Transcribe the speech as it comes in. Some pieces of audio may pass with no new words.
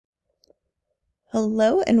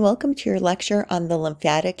Hello and welcome to your lecture on the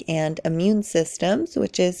lymphatic and immune systems,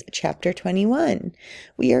 which is chapter 21.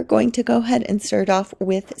 We are going to go ahead and start off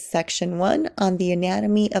with section 1 on the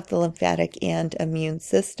anatomy of the lymphatic and immune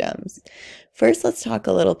systems. First, let's talk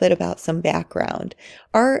a little bit about some background.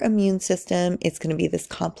 Our immune system is going to be this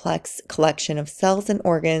complex collection of cells and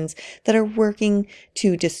organs that are working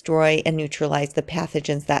to destroy and neutralize the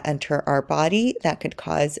pathogens that enter our body that could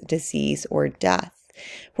cause disease or death.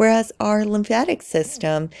 Whereas our lymphatic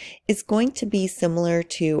system is going to be similar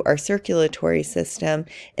to our circulatory system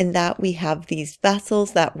in that we have these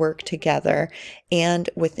vessels that work together, and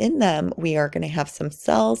within them we are going to have some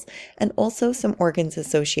cells and also some organs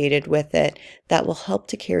associated with it that will help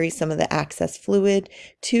to carry some of the excess fluid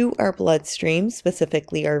to our bloodstream,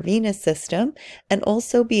 specifically our venous system, and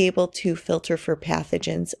also be able to filter for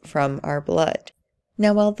pathogens from our blood.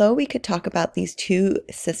 Now, although we could talk about these two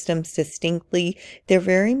systems distinctly, they're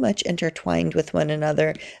very much intertwined with one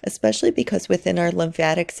another, especially because within our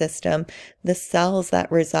lymphatic system, the cells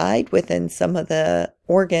that reside within some of the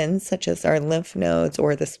organs, such as our lymph nodes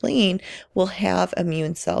or the spleen, will have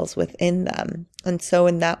immune cells within them. And so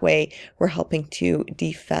in that way, we're helping to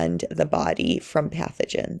defend the body from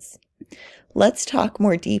pathogens. Let's talk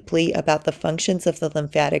more deeply about the functions of the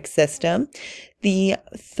lymphatic system. The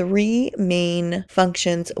three main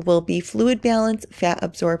functions will be fluid balance, fat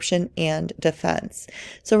absorption, and defense.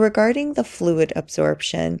 So regarding the fluid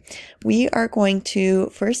absorption, we are going to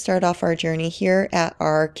first start off our journey here at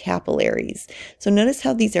our capillaries. So notice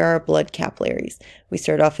how these are our blood capillaries. We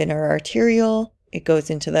start off in our arterial. It goes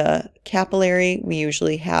into the capillary. We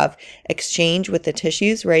usually have exchange with the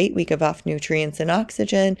tissues, right? We give off nutrients and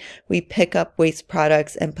oxygen. We pick up waste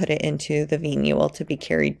products and put it into the venule to be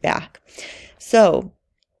carried back. So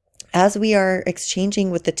as we are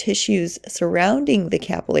exchanging with the tissues surrounding the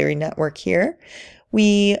capillary network here,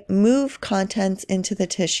 we move contents into the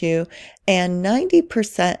tissue, and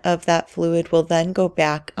 90% of that fluid will then go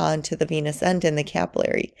back onto the venous end in the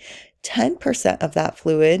capillary. 10% of that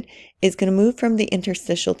fluid is going to move from the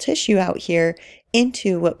interstitial tissue out here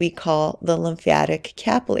into what we call the lymphatic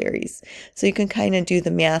capillaries. So you can kind of do the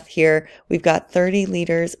math here. We've got 30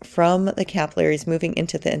 liters from the capillaries moving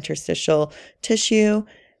into the interstitial tissue,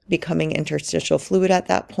 becoming interstitial fluid at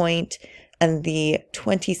that point, and the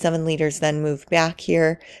 27 liters then move back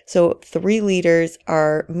here. So 3 liters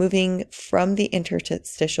are moving from the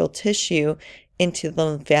interstitial tissue into the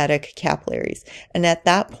lymphatic capillaries. And at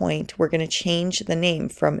that point, we're going to change the name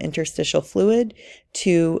from interstitial fluid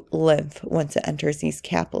to lymph once it enters these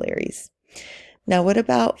capillaries. Now, what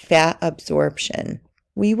about fat absorption?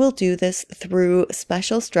 We will do this through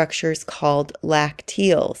special structures called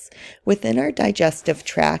lacteals. Within our digestive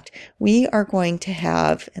tract, we are going to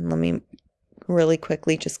have, and let me really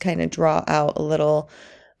quickly just kind of draw out a little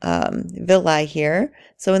villi here.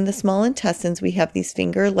 So in the small intestines, we have these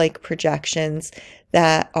finger-like projections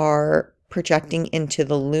that are projecting into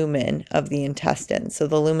the lumen of the intestine. So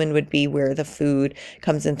the lumen would be where the food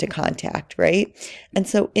comes into contact, right? And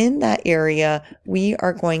so in that area, we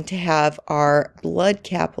are going to have our blood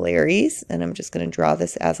capillaries, and I'm just going to draw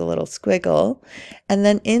this as a little squiggle. And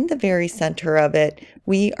then in the very center of it,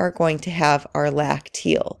 we are going to have our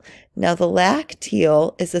lacteal. Now, the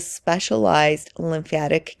lacteal is a specialized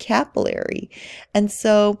lymphatic capillary. And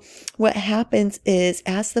so what happens is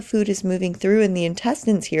as the food is moving through in the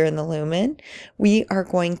intestines here in the lumen, we are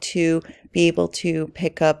going to be able to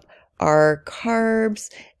pick up our carbs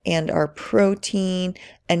and our protein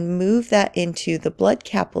and move that into the blood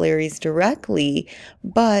capillaries directly.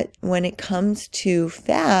 But when it comes to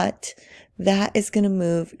fat, that is going to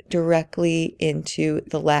move directly into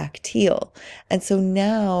the lacteal. And so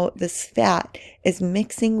now this fat is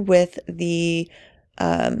mixing with the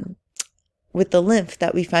lymph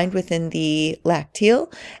that we find within the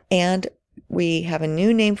lacteal, and we have a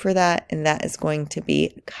new name for that, and that is going to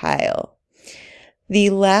be chyle. The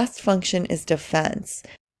last function is defense.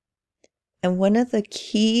 And one of the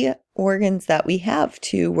key organs that we have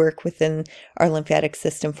to work within our lymphatic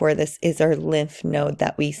system for this is our lymph node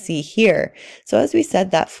that we see here. So as we said,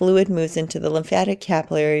 that fluid moves into the lymphatic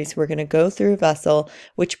capillaries. We're going to go through a vessel,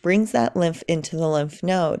 which brings that lymph into the lymph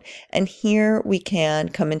node. And here we can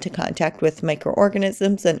come into contact with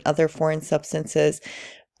microorganisms and other foreign substances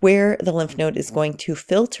where the lymph node is going to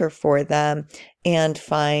filter for them and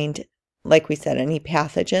find, like we said, any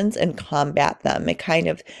pathogens and combat them. It kind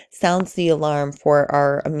of sounds the alarm for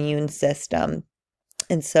our immune system.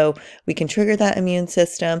 And so we can trigger that immune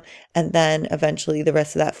system, and then eventually the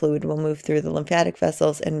rest of that fluid will move through the lymphatic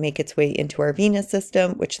vessels and make its way into our venous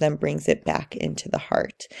system, which then brings it back into the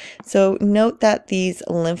heart. So note that these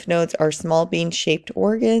lymph nodes are small bean-shaped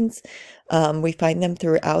organs. We find them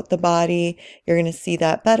throughout the body. You're going to see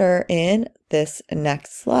that better in this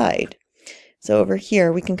next slide. So over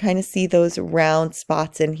here, we can kind of see those round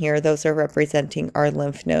spots in here. Those are representing our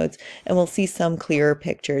lymph nodes, and we'll see some clearer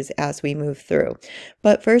pictures as we move through.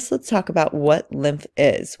 But first, let's talk about what lymph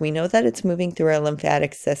is. We know that it's moving through our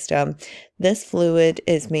lymphatic system. This fluid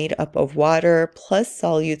is made up of water plus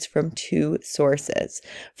solutes from two sources.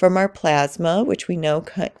 From our plasma, which we know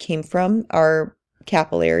came from our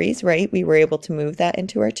capillaries, right? We were able to move that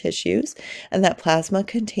into our tissues, and that plasma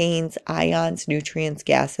contains ions, nutrients,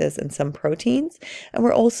 gases, and some proteins. And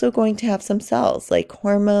we're also going to have some cells like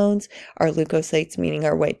hormones, our leukocytes, meaning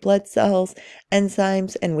our white blood cells,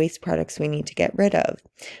 enzymes, and waste products we need to get rid of.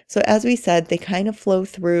 So as we said, they kind of flow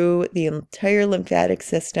through the entire lymphatic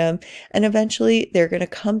system, and eventually they're going to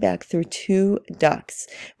come back through two ducts.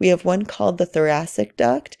 We have one called the thoracic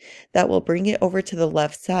duct that will bring it over to the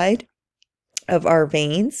left side of our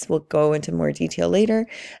veins. We'll go into more detail later.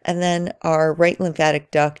 And then our right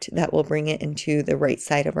lymphatic duct that will bring it into the right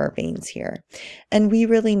side of our veins here. And we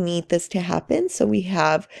really need this to happen so we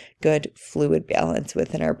have good fluid balance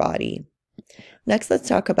within our body. Next, let's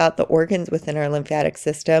talk about the organs within our lymphatic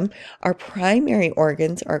system. Our primary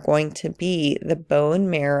organs are going to be the bone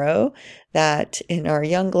marrow that in our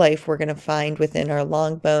young life we're going to find within our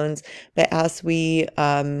long bones, but as we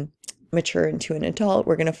mature into an adult,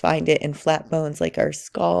 we're going to find it in flat bones like our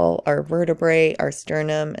skull, our vertebrae, our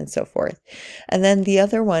sternum, and so forth. And then the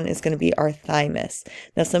other one is going to be our thymus.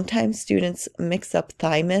 Now, sometimes students mix up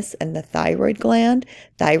thymus and the thyroid gland.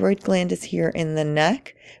 Thyroid gland is here in the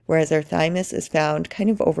neck, whereas our thymus is found kind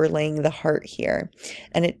of overlaying the heart here.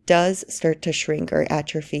 And it does start to shrink or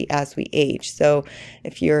atrophy as we age. So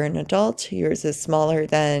if you're an adult, yours is smaller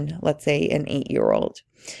than, let's say, an 8-year-old.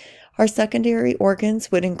 Our secondary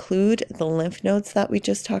organs would include the lymph nodes that we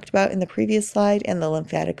just talked about in the previous slide and the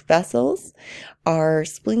lymphatic vessels, our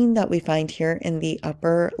spleen that we find here in the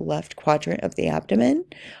upper left quadrant of the abdomen,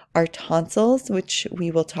 our tonsils, which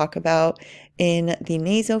we will talk about in the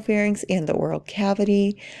nasopharynx and the oral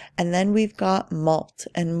cavity, and then we've got MALT.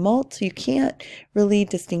 And MALT you can't really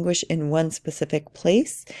distinguish in one specific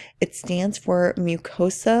place. It stands for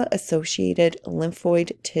mucosa-associated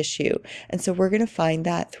lymphoid tissue, and so we're going to find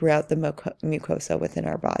that throughout the mucosa within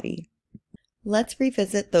our body. Let's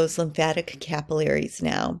revisit those lymphatic capillaries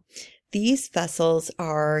now. These vessels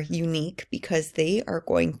are unique because they are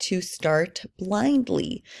going to start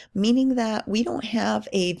blindly, meaning that we don't have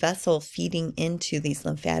a vessel feeding into these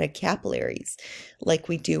lymphatic capillaries like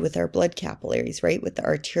we do with our blood capillaries, right? With the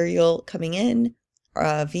arterial coming in,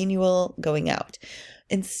 venule going out.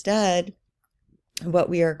 Instead, what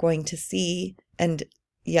we are going to see, and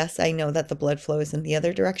yes, I know that the blood flows in the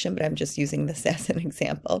other direction, but I'm just using this as an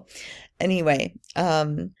example. Anyway,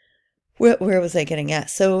 where was I getting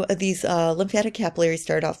at? So these lymphatic capillaries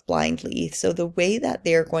start off blindly. So the way that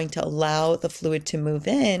they're going to allow the fluid to move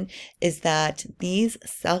in is that these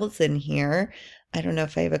cells in here, I don't know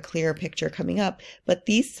if I have a clearer picture coming up, but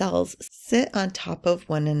these cells sit on top of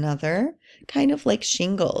one another, kind of like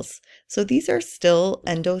shingles. So these are still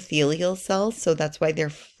endothelial cells, so that's why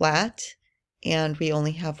they're flat and we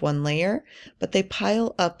only have one layer, but they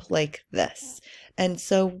pile up like this. And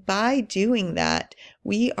so by doing that,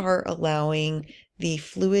 we are allowing the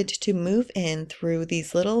fluid to move in through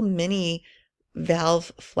these little mini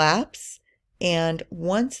valve flaps. And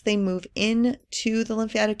once they move into the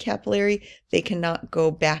lymphatic capillary, they cannot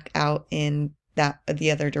go back out in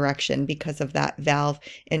the other direction because of that valve,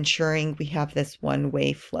 ensuring we have this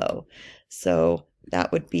one-way flow. So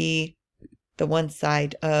that would be the one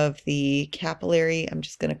side of the capillary. I'm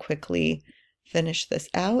just going to quickly finish this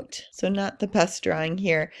out. So not the best drawing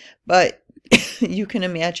here, but you can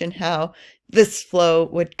imagine how this flow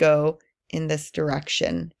would go in this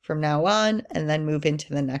direction from now on and then move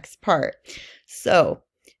into the next part. So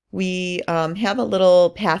we have a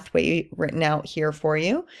little pathway written out here for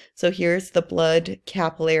you. So here's the blood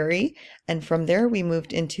capillary, and from there we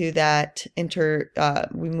moved into that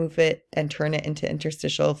we move it and turn it into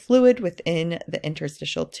interstitial fluid within the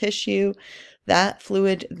interstitial tissue. That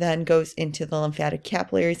fluid then goes into the lymphatic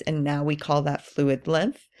capillaries, and now we call that fluid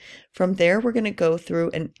lymph. From there, we're going to go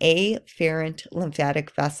through an afferent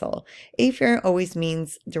lymphatic vessel. Afferent always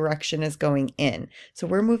means direction is going in. So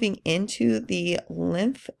we're moving into the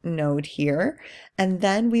lymph node here, and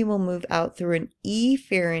then we will move out through an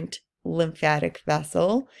efferent lymphatic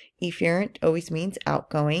vessel. Efferent always means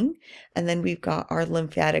outgoing. And then we've got our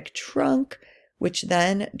lymphatic trunk, which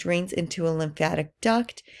then drains into a lymphatic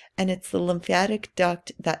duct, and it's the lymphatic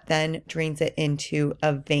duct that then drains it into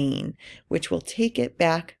a vein, which will take it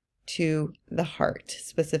back to the heart,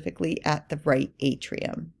 specifically at the right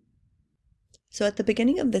atrium. So at the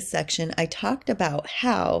beginning of this section, I talked about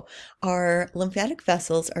how our lymphatic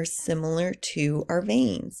vessels are similar to our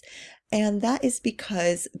veins. And that is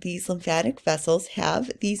because these lymphatic vessels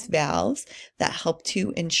have these valves that help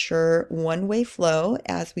to ensure one-way flow,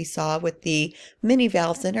 as we saw with the mini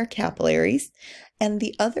valves in our capillaries. And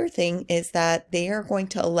the other thing is that they are going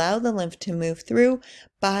to allow the lymph to move through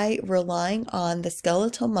by relying on the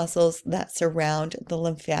skeletal muscles that surround the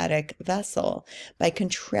lymphatic vessel. By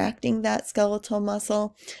contracting that skeletal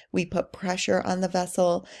muscle, we put pressure on the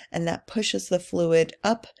vessel, and that pushes the fluid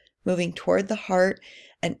up, moving toward the heart.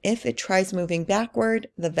 And if it tries moving backward,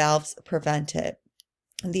 the valves prevent it.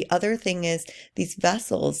 And the other thing is these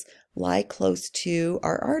vessels lie close to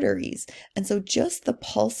our arteries. And so just the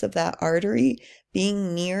pulse of that artery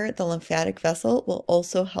being near the lymphatic vessel will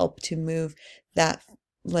also help to move that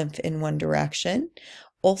lymph in one direction.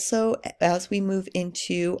 Also, as we move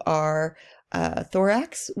into our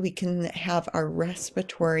thorax, we can have our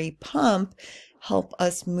respiratory pump help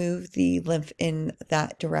us move the lymph in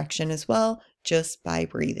that direction as well, just by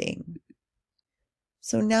breathing.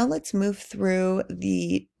 So now let's move through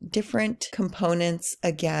the different components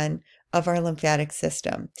again of our lymphatic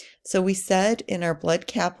system. So we said in our blood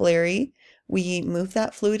capillary, we move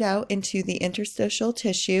that fluid out into the interstitial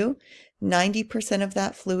tissue. 90% of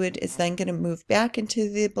that fluid is then going to move back into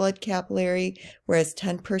the blood capillary, whereas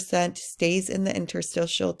 10% stays in the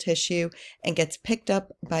interstitial tissue and gets picked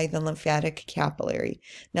up by the lymphatic capillary.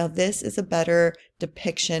 Now, this is a better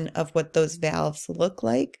depiction of what those valves look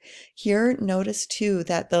like. Here, notice too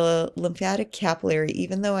that the lymphatic capillary,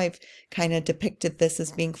 even though I've kind of depicted this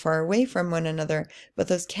as being far away from one another, but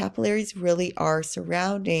those capillaries really are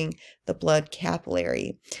surrounding the blood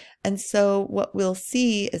capillary. And so what we'll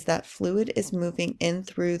see is that fluid is moving in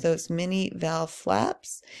through those mini valve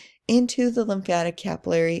flaps into the lymphatic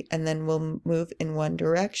capillary, and then we'll move in one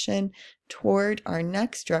direction toward our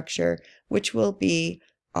next structure, which will be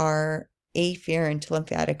our afferent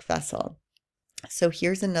lymphatic vessel. So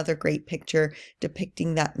here's another great picture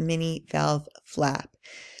depicting that mini valve flap.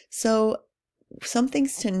 So some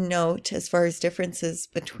things to note as far as differences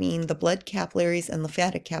between the blood capillaries and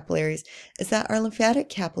lymphatic capillaries is that our lymphatic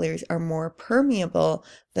capillaries are more permeable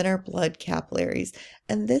than our blood capillaries.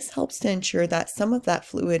 And this helps to ensure that some of that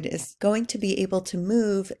fluid is going to be able to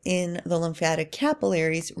move in the lymphatic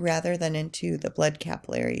capillaries rather than into the blood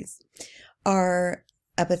capillaries. Our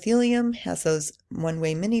epithelium has those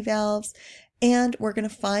one-way mini valves, and we're going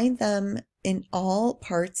to find them in all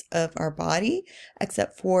parts of our body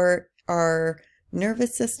except for our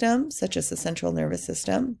nervous system, such as the central nervous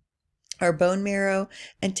system, our bone marrow,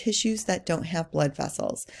 and tissues that don't have blood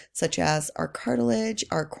vessels, such as our cartilage,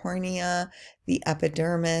 our cornea, the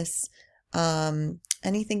epidermis,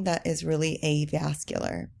 anything that is really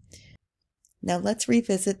avascular. Now let's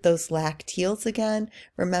revisit those lacteals again.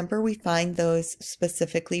 Remember, we find those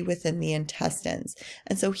specifically within the intestines.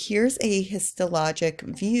 And so here's a histologic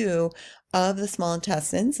view of the small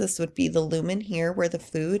intestines. This would be the lumen here where the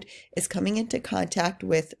food is coming into contact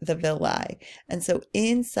with the villi. And so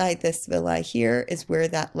inside this villi here is where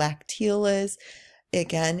that lacteal is.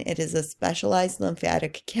 Again, it is a specialized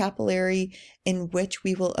lymphatic capillary in which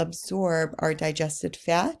we will absorb our digested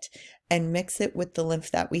fat and mix it with the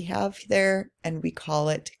lymph that we have there, and we call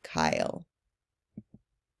it chyle.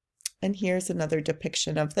 And here's another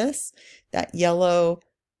depiction of this. That yellow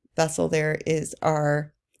vessel there is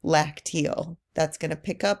our lacteal. That's going to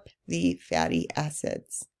pick up the fatty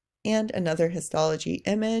acids. And another histology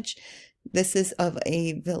image. This is of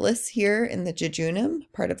a villus here in the jejunum,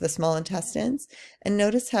 part of the small intestines. And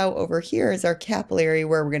notice how over here is our capillary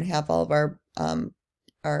where we're going to have all of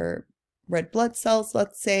our red blood cells,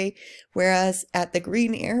 let's say, whereas at the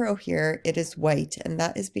green arrow here, it is white. And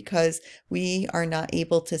that is because we are not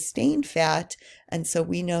able to stain fat. And so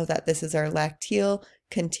we know that this is our lacteal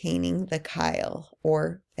containing the chyle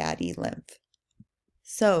or fatty lymph.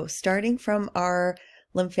 So starting from our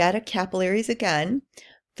lymphatic capillaries again,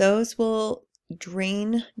 those will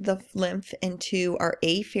drain the lymph into our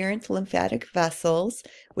afferent lymphatic vessels,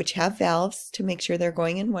 which have valves to make sure they're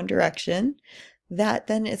going in one direction. That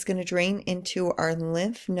then is going to drain into our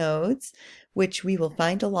lymph nodes, which we will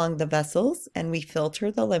find along the vessels, and we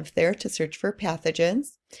filter the lymph there to search for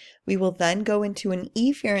pathogens. We will then go into an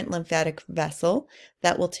efferent lymphatic vessel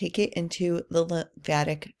that will take it into the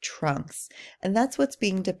lymphatic trunks. And that's what's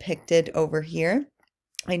being depicted over here.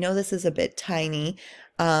 I know this is a bit tiny,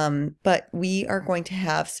 but we are going to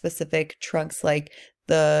have specific trunks like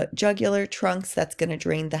the jugular trunks that's going to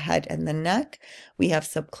drain the head and the neck. We have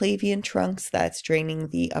subclavian trunks that's draining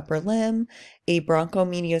the upper limb, a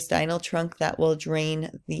bronchomediastinal trunk that will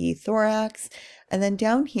drain the thorax, and then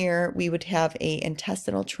down here we would have a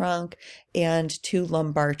intestinal trunk and two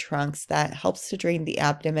lumbar trunks that helps to drain the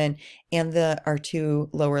abdomen and our two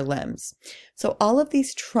lower limbs. So all of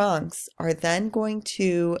these trunks are then going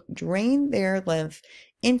to drain their lymph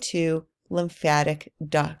into lymphatic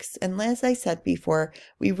ducts. And as I said before,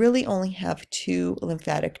 we really only have two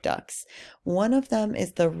lymphatic ducts. One of them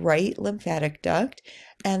is the right lymphatic duct,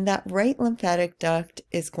 and that right lymphatic duct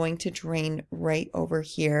is going to drain right over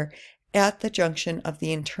here at the junction of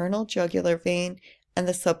the internal jugular vein and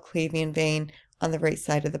the subclavian vein on the right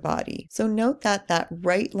side of the body. So note that that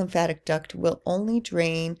right lymphatic duct will only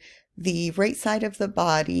drain the right side of the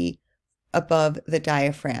body above the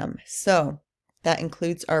diaphragm. So that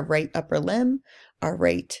includes our right upper limb, our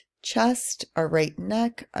right chest, our right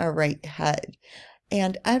neck, our right head.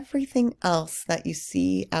 And everything else that you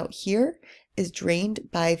see out here is drained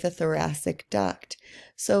by the thoracic duct.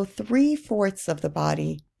 So 3/4 of the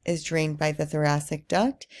body is drained by the thoracic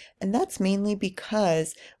duct, and that's mainly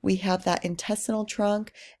because we have that intestinal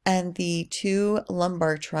trunk and the two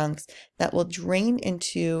lumbar trunks that will drain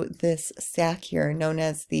into this sac here known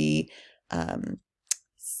as the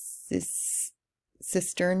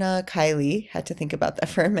cisterna chyli. Had to think about that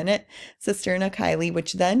for a minute. Cisterna chyli,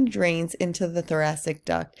 which then drains into the thoracic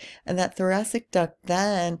duct, and that thoracic duct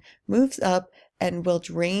then moves up and will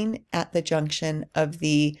drain at the junction of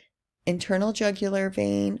the internal jugular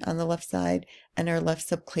vein on the left side and our left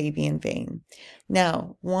subclavian vein.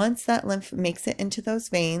 Now, once that lymph makes it into those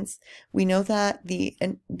veins, we know that the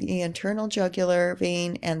internal jugular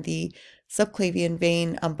vein and the subclavian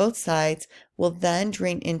vein on both sides will then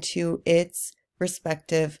drain into its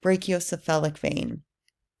respective brachiocephalic vein.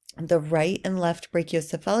 The right and left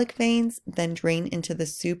brachiocephalic veins then drain into the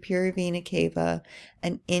superior vena cava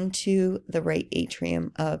and into the right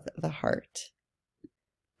atrium of the heart.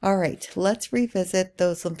 All right, let's revisit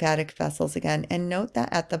those lymphatic vessels again, and note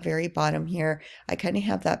that at the very bottom here, I kind of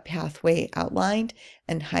have that pathway outlined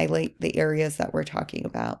and highlight the areas that we're talking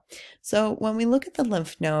about. So when we look at the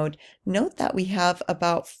lymph node, note that we have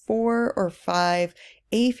about 4 or 5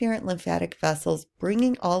 afferent lymphatic vessels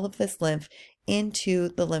bringing all of this lymph into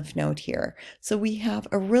the lymph node here. So we have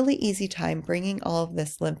a really easy time bringing all of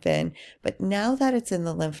this lymph in, but now that it's in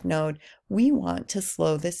the lymph node, we want to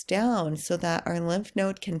slow this down so that our lymph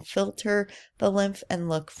node can filter the lymph and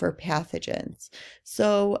look for pathogens.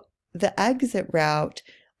 So the exit route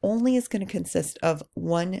only is going to consist of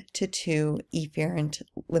 1 to 2 efferent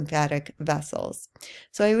lymphatic vessels.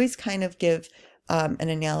 So I always kind of give an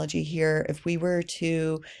analogy here. If we were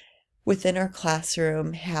to within our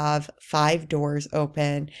classroom have 5 doors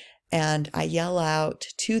open and I yell out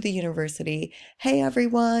to the university, hey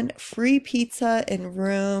everyone, free pizza in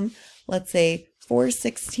room, let's say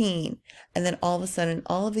 416. And then all of a sudden,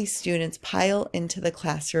 all of these students pile into the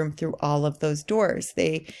classroom through all of those doors.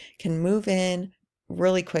 They can move in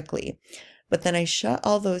really quickly. But then I shut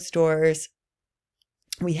all those doors.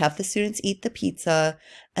 We have the students eat the pizza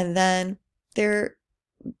and then they're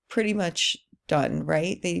pretty much done,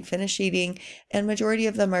 right? They finish eating, and majority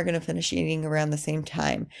of them are going to finish eating around the same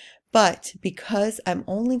time. But because I'm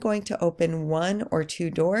only going to open 1 or 2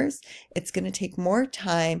 doors, it's going to take more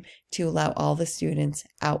time to allow all the students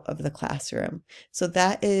out of the classroom. So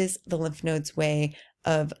that is the lymph node's way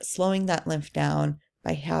of slowing that lymph down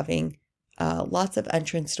by having lots of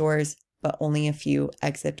entrance doors, but only a few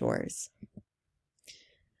exit doors.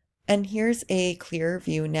 And here's a clearer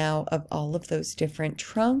view now of all of those different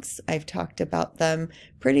trunks. I've talked about them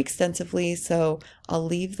pretty extensively, so I'll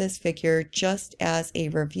leave this figure just as a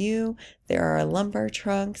review. There are lumbar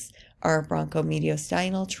trunks, our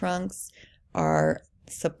bronchomediastinal trunks, our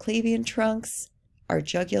subclavian trunks, our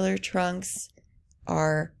jugular trunks,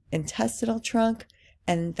 our intestinal trunk,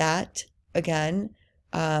 and that, again,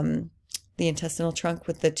 the intestinal trunk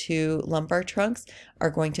with the 2 lumbar trunks are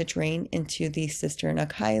going to drain into the cisterna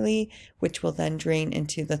chyli, which will then drain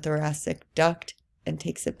into the thoracic duct and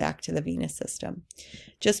takes it back to the venous system.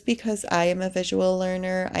 Just because I am a visual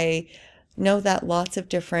learner, I know that lots of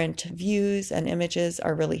different views and images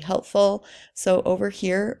are really helpful. So over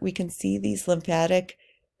here, we can see these lymphatic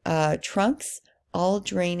trunks all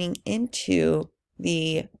draining into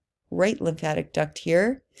the right lymphatic duct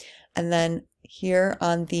here. And then here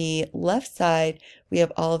on the left side, we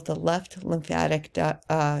have all of the left lymphatic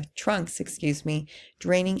trunks,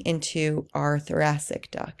 draining into our thoracic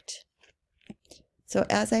duct. So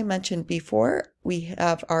as I mentioned before, we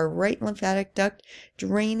have our right lymphatic duct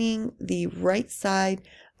draining the right side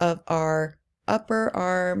of our upper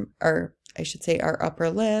arm, or I should say our upper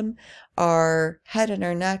limb, our head and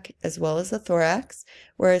our neck, as well as the thorax,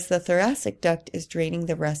 whereas the thoracic duct is draining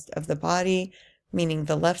the rest of the body, meaning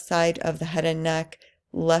the left side of the head and neck,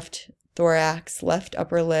 left thorax, left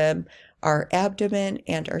upper limb, our abdomen,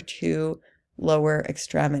 and our two lower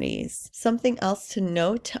extremities. Something else to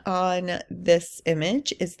note on this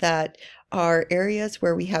image is that our areas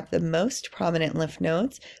where we have the most prominent lymph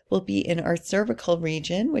nodes will be in our cervical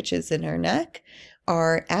region, which is in our neck,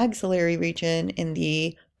 our axillary region in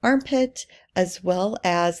the armpit, as well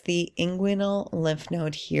as the inguinal lymph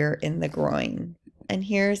node here in the groin. And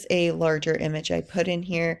here's a larger image I put in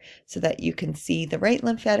here so that you can see the right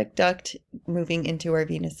lymphatic duct moving into our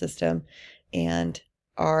venous system and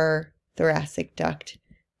our thoracic duct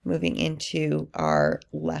moving into our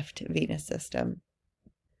left venous system.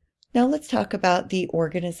 Now let's talk about the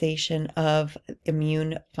organization of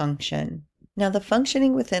immune function. Now, the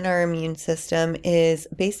functioning within our immune system is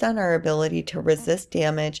based on our ability to resist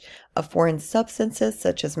damage of foreign substances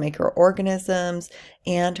such as microorganisms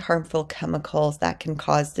and harmful chemicals that can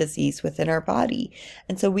cause disease within our body.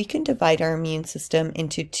 And so we can divide our immune system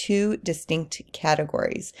into two distinct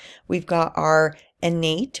categories. We've got our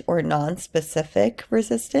innate or non-specific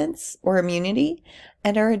resistance or immunity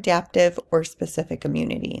and our adaptive or specific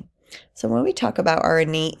immunity. So when we talk about our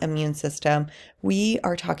innate immune system, we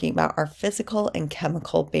are talking about our physical and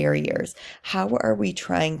chemical barriers. How are we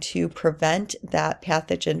trying to prevent that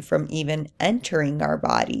pathogen from even entering our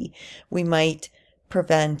body? We might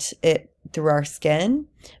prevent it through our skin,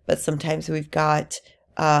 but sometimes we've got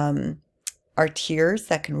our tears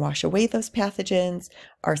that can wash away those pathogens,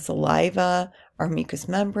 our saliva, our mucous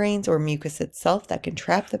membranes or mucus itself that can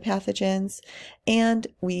trap the pathogens, and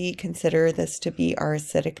we consider this to be our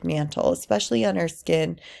acidic mantle. Especially on our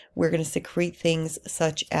skin, we're going to secrete things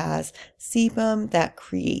such as sebum that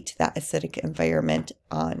create that acidic environment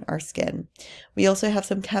on our skin. We also have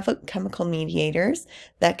some chemical mediators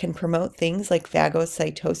that can promote things like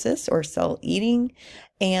phagocytosis or cell eating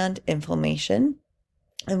and inflammation.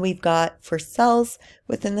 And we've got, for cells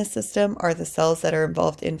within the system, are the cells that are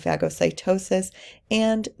involved in phagocytosis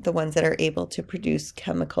and the ones that are able to produce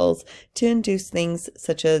chemicals to induce things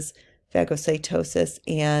such as phagocytosis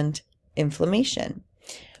and inflammation.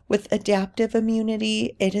 With adaptive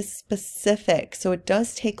immunity, it is specific, so it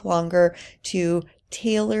does take longer to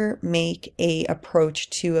tailor make a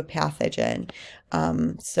approach to a pathogen.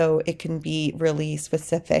 So it can be really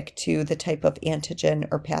specific to the type of antigen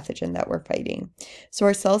or pathogen that we're fighting. So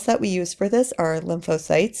our cells that we use for this are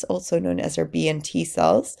lymphocytes, also known as our B and T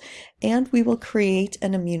cells, and we will create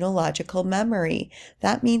an immunological memory.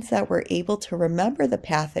 That means that we're able to remember the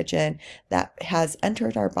pathogen that has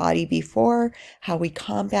entered our body before, how we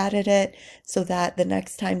combated it, so that the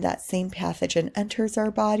next time that same pathogen enters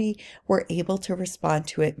our body, we're able to respond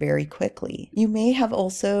to it very quickly. You may have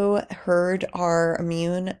also heard our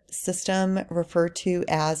immune system referred to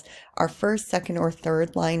as our first, second, or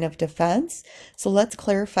third line of defense. So let's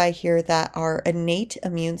clarify here that our innate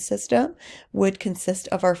immune system would consist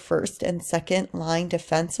of our first and second line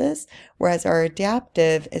defenses, whereas our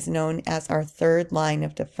adaptive is known as our third line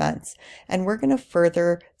of defense. And we're going to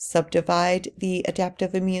further subdivide the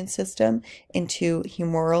adaptive immune system into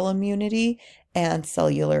humoral immunity and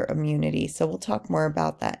cellular immunity. So we'll talk more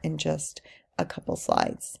about that in just a couple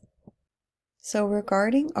slides. So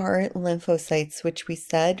regarding our lymphocytes, which we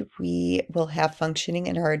said we will have functioning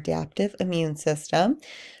in our adaptive immune system,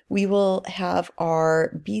 we will have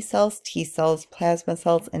our B cells, T cells, plasma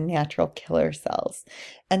cells, and natural killer cells.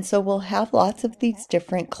 And so we'll have lots of these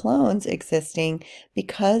different clones existing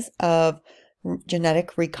because of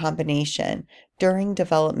genetic recombination during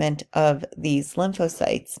development of these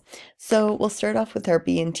lymphocytes. So we'll start off with our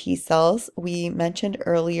B and T cells. We mentioned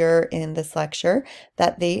earlier in this lecture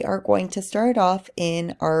that they are going to start off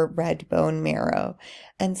in our red bone marrow.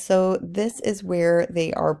 And so this is where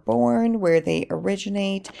they are born, where they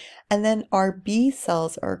originate. And then our B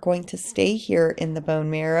cells are going to stay here in the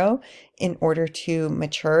bone marrow in order to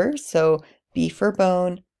mature. So B for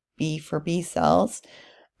bone, B for B cells.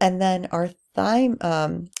 And then our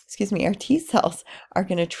our T cells are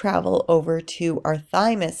going to travel over to our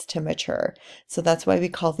thymus to mature. So that's why we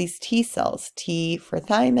call these T cells. T for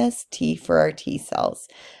thymus, T for our T cells.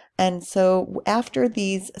 And so after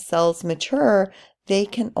these cells mature, they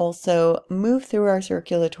can also move through our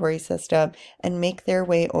circulatory system and make their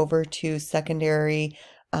way over to secondary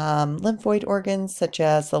lymphoid organs such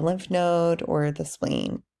as the lymph node or the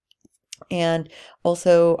spleen, and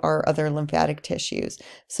also our other lymphatic tissues.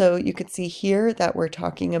 So you could see here that we're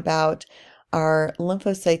talking about our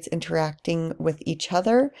lymphocytes interacting with each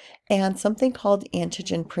other, and something called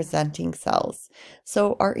antigen presenting cells.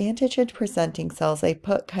 So our antigen presenting cells, I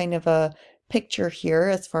put kind of a picture here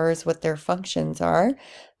as far as what their functions are.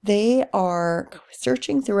 They are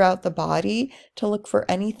searching throughout the body to look for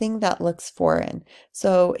anything that looks foreign.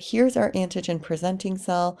 So here's our antigen presenting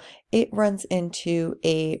cell. It runs into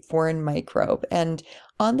a foreign microbe, and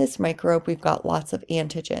on this microbe, we've got lots of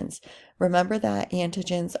antigens. Remember that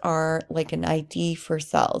antigens are like an ID for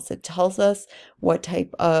cells. It tells us what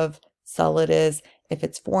type of cell it is, if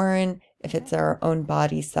it's foreign, if it's our own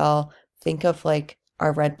body cell. Think of like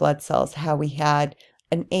our red blood cells, how we had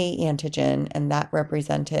an A antigen and that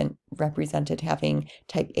represented having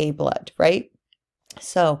type A blood, right?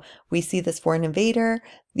 So we see this foreign invader.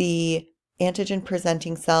 The antigen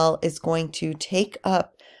presenting cell is going to take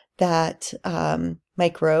up that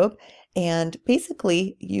microbe and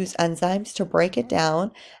basically use enzymes to break it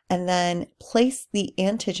down and then place the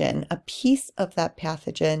antigen, a piece of that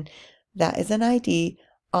pathogen that is an ID,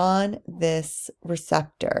 on this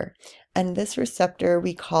receptor. And this receptor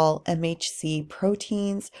we call MHC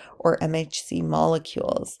proteins or MHC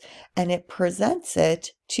molecules, and it presents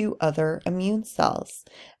it to other immune cells.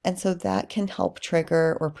 And so that can help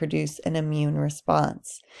trigger or produce an immune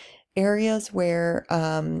response. Areas where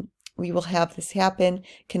we will have this happen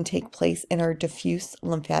can take place in our diffuse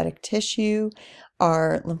lymphatic tissue,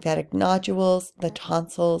 our lymphatic nodules, the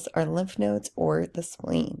tonsils, our lymph nodes, or the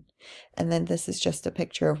spleen. And then this is just a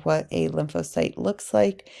picture of what a lymphocyte looks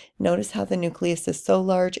like. Notice how the nucleus is so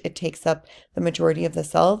large, it takes up the majority of the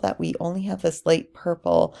cell, that we only have this light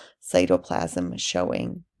purple cytoplasm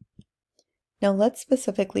showing. Now let's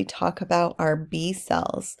specifically talk about our B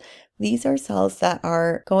cells. These are cells that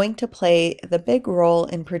are going to play the big role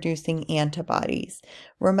in producing antibodies.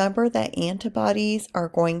 Remember that antibodies are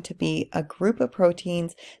going to be a group of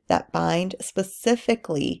proteins that bind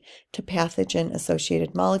specifically to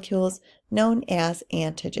pathogen-associated molecules known as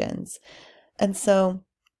antigens. And so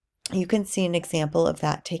you can see an example of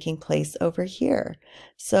that taking place over here.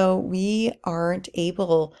 So we aren't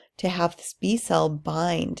able to have this B cell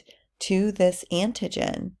bind to this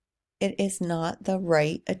antigen. It is not the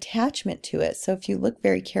right attachment to it. So if you look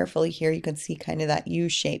very carefully here, you can see kind of that U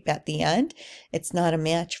shape at the end. It's not a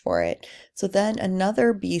match for it. So then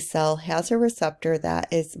another B cell has a receptor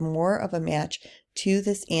that is more of a match to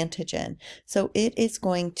this antigen. So it is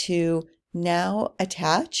going to now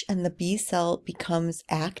attach, and the B cell becomes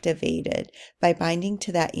activated by binding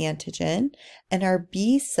to that antigen, and our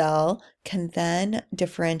B cell can then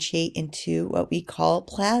differentiate into what we call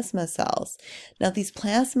plasma cells. Now these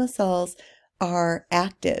plasma cells are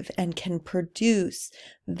active and can produce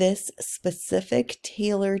this specific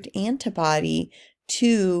tailored antibody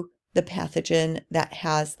to the pathogen that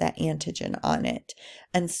has that antigen on it.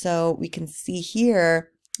 And so we can see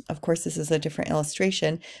here, of course, this is a different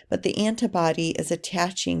illustration, but the antibody is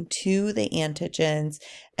attaching to the antigens,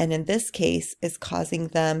 and in this case is causing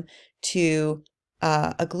them to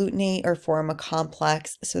agglutinate or form a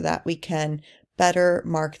complex so that we can better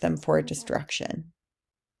mark them for destruction.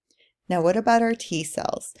 Now, what about our T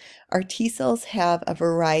cells? Our T cells have a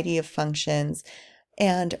variety of functions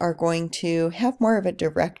and are going to have more of a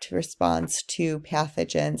direct response to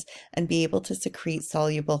pathogens and be able to secrete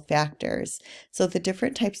soluble factors. So the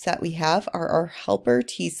different types that we have are our helper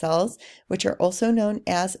T cells, which are also known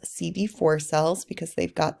as CD4 cells because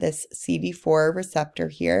they've got this CD4 receptor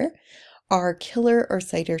here. Our killer or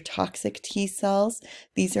cytotoxic T cells,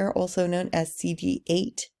 these are also known as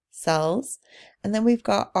CD8 cells. And then we've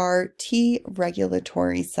got our T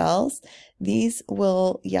regulatory cells. These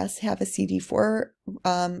will, yes, have a CD4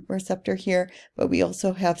 receptor here, but we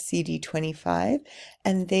also have CD25,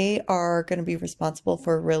 and they are going to be responsible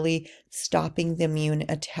for really stopping the immune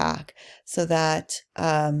attack so that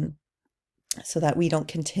we don't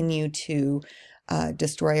continue to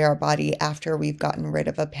destroy our body after we've gotten rid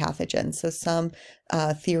of a pathogen. So some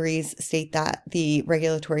theories state that the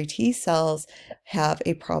regulatory T cells have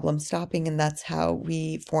a problem stopping, and that's how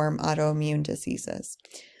we form autoimmune diseases.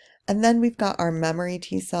 And then we've got our memory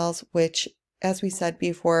T cells, which, as we said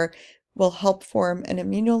before, will help form an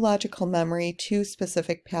immunological memory to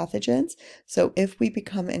specific pathogens. So if we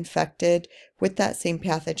become infected with that same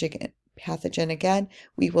pathogen again,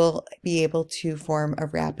 we will be able to form a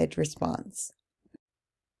rapid response.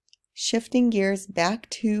 Shifting gears back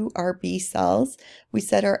to our B cells, we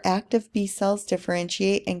said our active B cells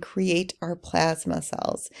differentiate and create our plasma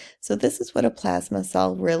cells. So this is what a plasma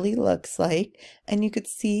cell really looks like. And you could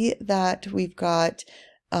see that we've got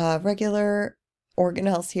regular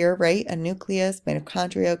organelles here, right? A nucleus,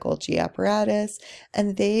 mitochondria, Golgi apparatus,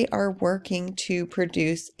 and they are working to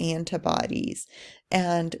produce antibodies.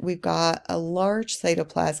 And we've got a large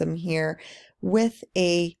cytoplasm here with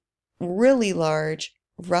a really large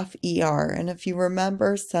rough ER. And if you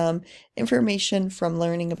remember some information from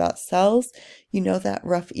learning about cells, you know that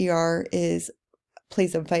rough ER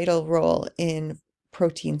plays a vital role in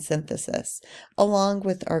protein synthesis, along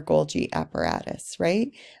with our Golgi apparatus, right?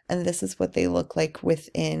 And this is what they look like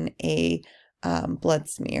within a blood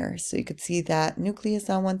smear. So you could see that nucleus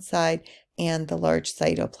on one side and the large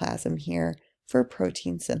cytoplasm here for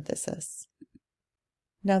protein synthesis.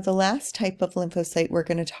 Now, the last type of lymphocyte we're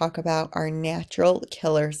going to talk about are natural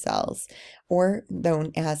killer cells, or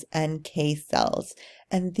known as NK cells.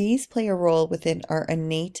 And these play a role within our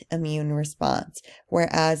innate immune response,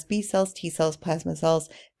 whereas B cells, T cells, plasma cells,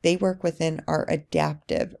 they work within our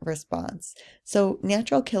adaptive response. So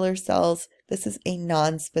natural killer cells, this is a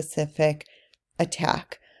non-specific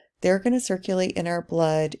attack. They're going to circulate in our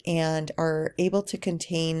blood and are able to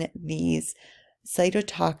contain these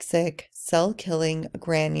cytotoxic cell-killing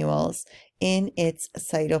granules in its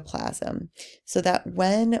cytoplasm, so that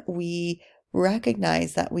when we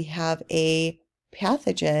recognize that we have a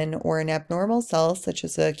pathogen or an abnormal cell, such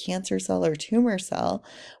as a cancer cell or tumor cell,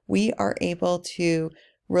 we are able to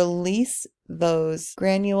release those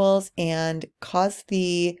granules and cause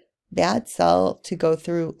the bad cell to go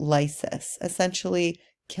through lysis, essentially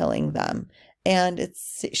killing them. And it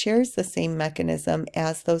shares the same mechanism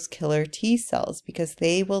as those killer T cells, because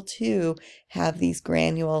they will too have these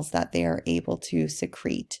granules that they are able to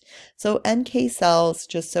secrete. So NK cells,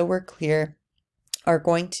 just so we're clear, are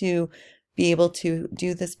going to be able to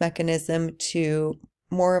do this mechanism to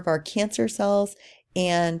more of our cancer cells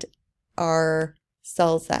and our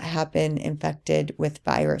cells that have been infected with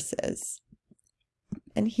viruses.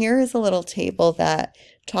 And here is a little table that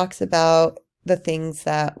talks about the things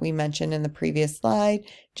that we mentioned in the previous slide,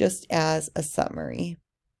 just as a summary.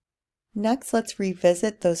 Next, let's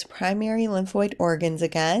revisit those primary lymphoid organs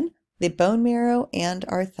again, the bone marrow and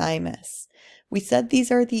our thymus. We said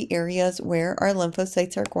these are the areas where our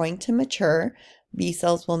lymphocytes are going to mature. B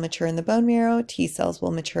cells will mature in the bone marrow, T cells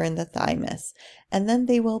will mature in the thymus, and then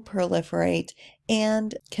they will proliferate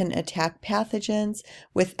and can attack pathogens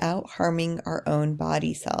without harming our own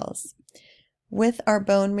body cells. With our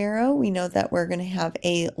bone marrow, we know that we're going to have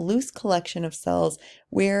a loose collection of cells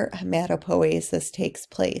where hematopoiesis takes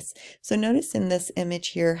place. So notice in this image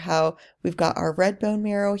here how we've got our red bone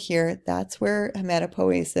marrow here. That's where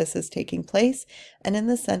hematopoiesis is taking place. And in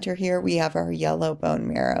the center here, we have our yellow bone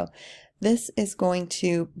marrow. This is going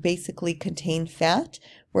to basically contain fat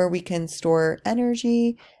where we can store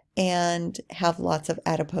energy and have lots of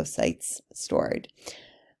adipocytes stored.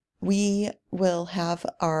 We will have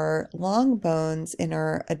our long bones in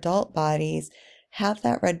our adult bodies have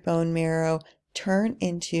that red bone marrow turn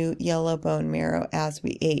into yellow bone marrow as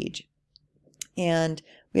we age. And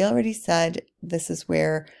we already said this is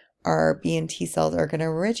where our B and T cells are going to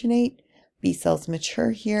originate. B cells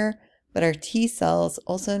mature here, but our T cells,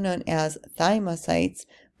 also known as thymocytes,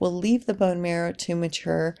 will leave the bone marrow to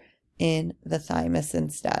mature in the thymus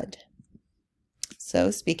instead.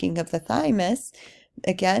 So speaking of the thymus,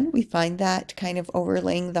 again, we find that kind of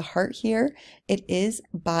overlaying the heart here. It is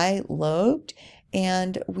bilobed,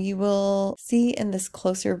 and we will see in this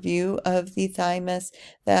closer view of the thymus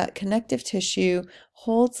that connective tissue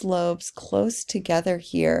holds lobes close together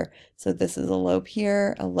here. So this is a lobe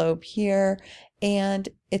here, and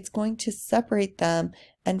it's going to separate them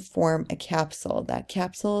and form a capsule. That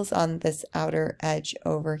capsule is on this outer edge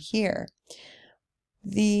over here.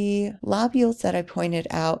 The lobules that I pointed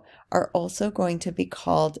out are also going to be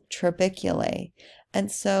called trabeculae.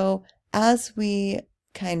 And so as we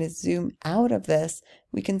kind of zoom out of this,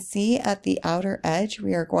 we can see at the outer edge,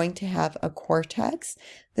 we are going to have a cortex.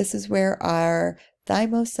 This is where our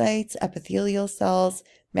thymocytes, epithelial cells,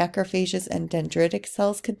 macrophages, and dendritic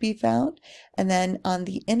cells could be found. And then on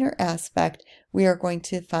the inner aspect, we are going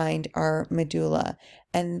to find our medulla.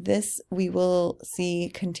 And this we will see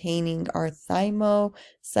containing our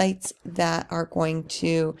thymocytes that are going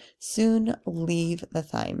to soon leave the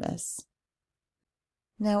thymus.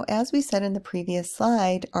 Now, as we said in the previous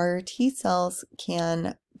slide, our T cells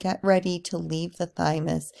can get ready to leave the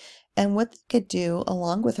thymus. And what they could do,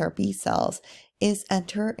 along with our B cells, is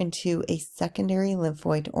enter into a secondary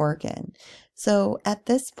lymphoid organ. So at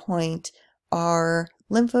this point, our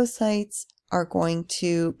lymphocytes are going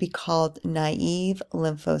to be called naive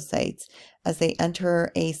lymphocytes as they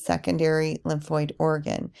enter a secondary lymphoid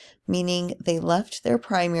organ, meaning they left their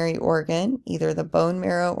primary organ, either the bone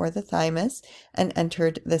marrow or the thymus, and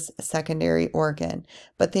entered this secondary organ.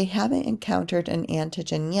 But they haven't encountered an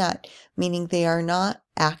antigen yet, meaning they are not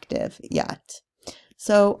active yet.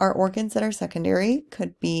 So our organs that are secondary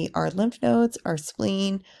could be our lymph nodes, our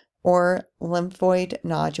spleen, or lymphoid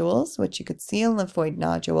nodules, which you could see a lymphoid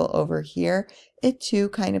nodule over here. It too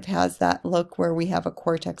kind of has that look where we have a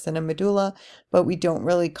cortex and a medulla, but we don't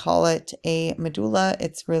really call it a medulla.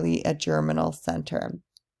 It's really a germinal center.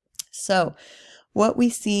 So what we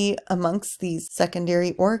see amongst these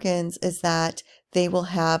secondary organs is that they will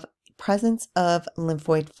have presence of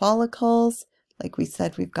lymphoid follicles. Like we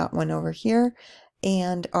said, we've got one over here.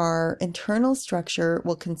 And our internal structure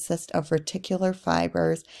will consist of reticular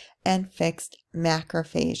fibers and fixed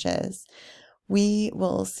macrophages. We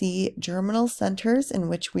will see germinal centers in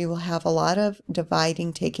which we will have a lot of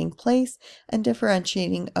dividing taking place and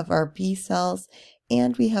differentiating of our B cells,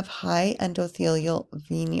 and we have high endothelial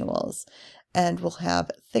venules, and we'll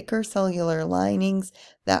have thicker cellular linings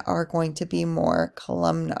that are going to be more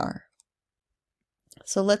columnar.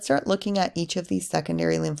 So let's start looking at each of these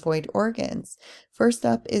secondary lymphoid organs. First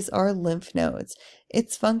up is our lymph nodes.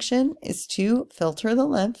 Its function is to filter the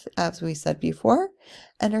lymph, as we said before,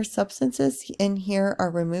 and our substances in here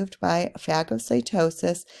are removed by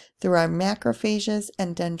phagocytosis through our macrophages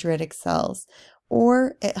and dendritic cells,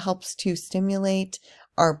 or it helps to stimulate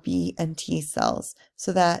our B and T cells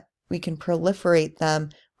so that we can proliferate them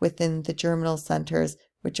within the germinal centers,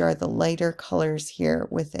 which are the lighter colors here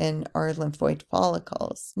within our lymphoid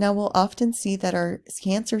follicles. Now we'll often see that our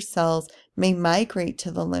cancer cells may migrate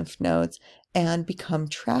to the lymph nodes and become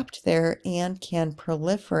trapped there and can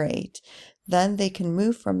proliferate. Then they can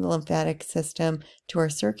move from the lymphatic system to our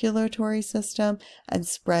circulatory system and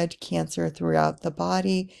spread cancer throughout the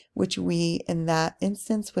body, which we, in that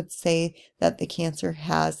instance, would say that the cancer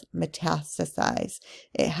has metastasized.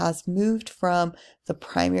 It has moved from the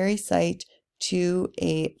primary site to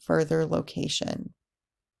a further location.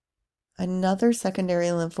 Another secondary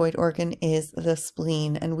lymphoid organ is the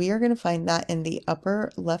spleen, and we are going to find that in the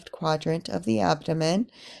upper left quadrant of the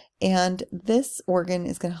abdomen. And this organ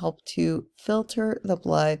is going to help to filter the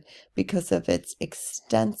blood because of its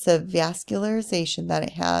extensive vascularization that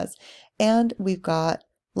it has. And we've got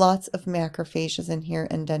lots of macrophages in here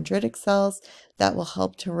and dendritic cells that will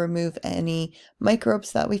help to remove any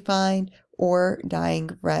microbes that we find or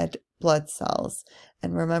dying red blood cells.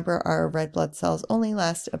 And remember, our red blood cells only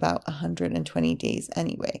last about 120 days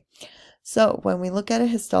anyway. So when we look at a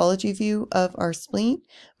histology view of our spleen,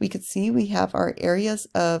 we could see we have our areas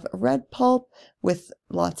of red pulp with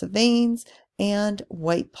lots of veins and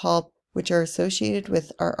white pulp, which are associated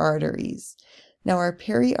with our arteries. Now our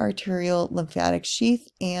periarterial lymphatic sheath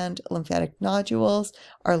and lymphatic nodules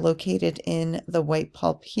are located in the white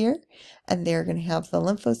pulp here, and they're going to have the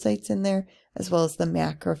lymphocytes in there as well as the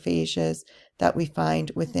macrophages that we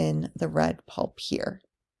find within the red pulp here.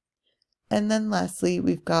 And then lastly,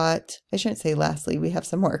 we've got, I shouldn't say lastly, we have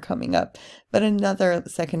some more coming up, but another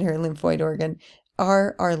secondary lymphoid organ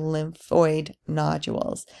are our lymphoid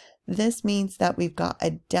nodules. This means that we've got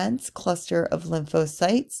a dense cluster of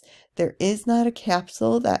lymphocytes. There is not a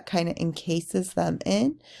capsule that kind of encases them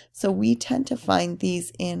in, so we tend to find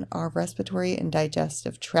these in our respiratory and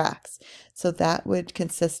digestive tracts. So that would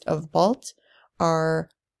consist of BALT, our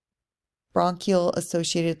bronchial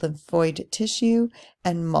associated lymphoid tissue,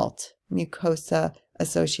 and MALT, mucosa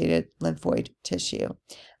associated lymphoid tissue.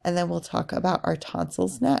 And then we'll talk about our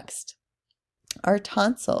tonsils next. Our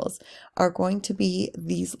tonsils are going to be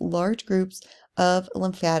these large groups of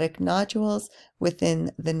lymphatic nodules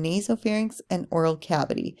within the nasopharynx and oral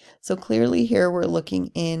cavity. So clearly here we're looking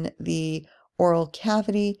in the oral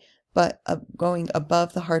cavity, but going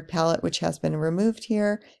above the hard palate, which has been removed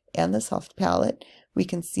here, and the soft palate, we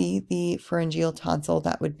can see the pharyngeal tonsil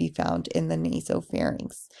that would be found in the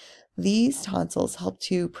nasopharynx. These tonsils help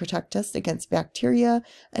to protect us against bacteria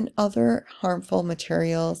and other harmful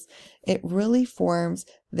materials. It really forms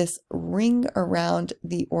this ring around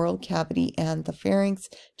the oral cavity and the pharynx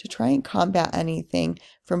to try and combat anything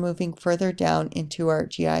from moving further down into our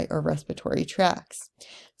GI or respiratory tracts.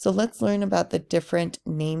 So let's learn about the different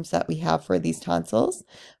names that we have for these tonsils.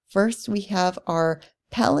 First, we have our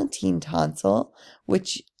palatine tonsil,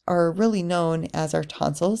 which are really known as our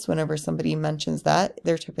tonsils. Whenever somebody mentions that,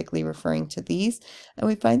 they're typically referring to these. And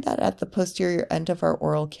we find that at the posterior end of our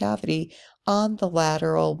oral cavity on the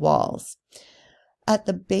lateral walls. At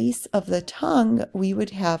the base of the tongue, we would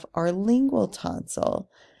have our lingual tonsil.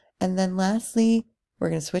 And then lastly, We're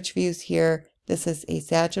going to switch views here. This is a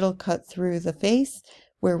sagittal cut through the face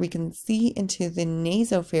where we can see into the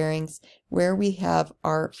nasopharynx where we have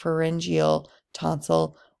our pharyngeal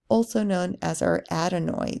tonsil, also known as our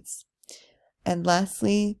adenoids. And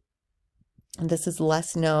lastly, and this is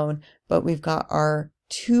less known, but we've got our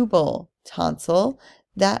tubal tonsil.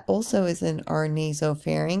 That also is in our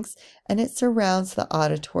nasopharynx, and it surrounds the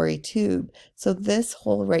auditory tube. So this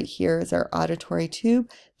hole right here is our auditory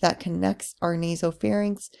tube that connects our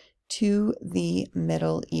nasopharynx to the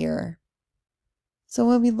middle ear. So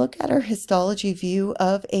when we look at our histology view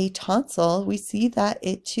of a tonsil, we see that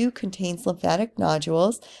it too contains lymphatic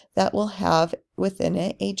nodules that will have within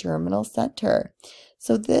it a germinal center.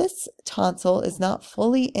 So this tonsil is not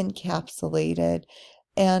fully encapsulated,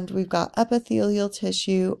 and we've got epithelial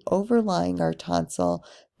tissue overlying our tonsil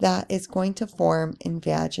that is going to form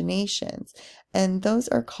invaginations. And those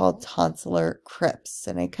are called tonsillar crypts.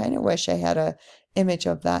 And I kind of wish I had an image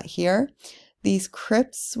of that here. These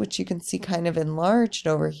crypts, which you can see kind of enlarged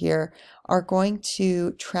over here, are going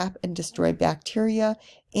to trap and destroy bacteria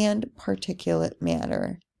and particulate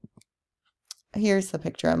matter. Here's the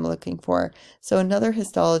picture I'm looking for. So another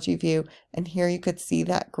histology view, and here you could see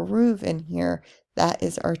that groove in here. That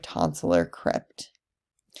is our tonsillar crypt.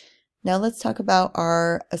 Now let's talk about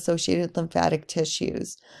our associated lymphatic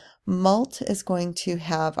tissues. MALT is going to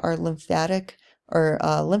have our lymphatic or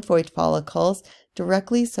lymphoid follicles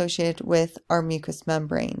directly associated with our mucous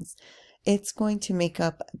membranes. It's going to make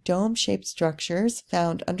up dome-shaped structures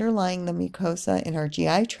found underlying the mucosa in our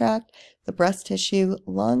GI tract, the breast tissue,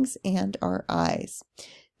 lungs, and our eyes.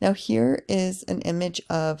 Now here is an image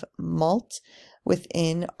of MALT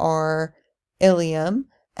within our ileum,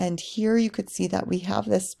 and here you could see that we have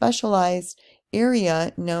this specialized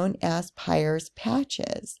area known as Peyer's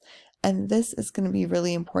patches. And this is going to be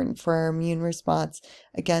really important for our immune response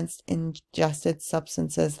against ingested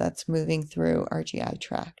substances that's moving through our GI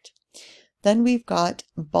tract. Then we've got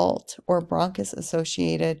BALT, or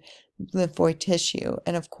bronchus-associated lymphoid tissue.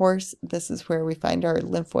 And of course, this is where we find our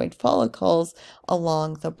lymphoid follicles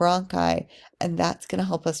along the bronchi, and that's going to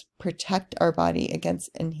help us protect our body against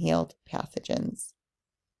inhaled pathogens.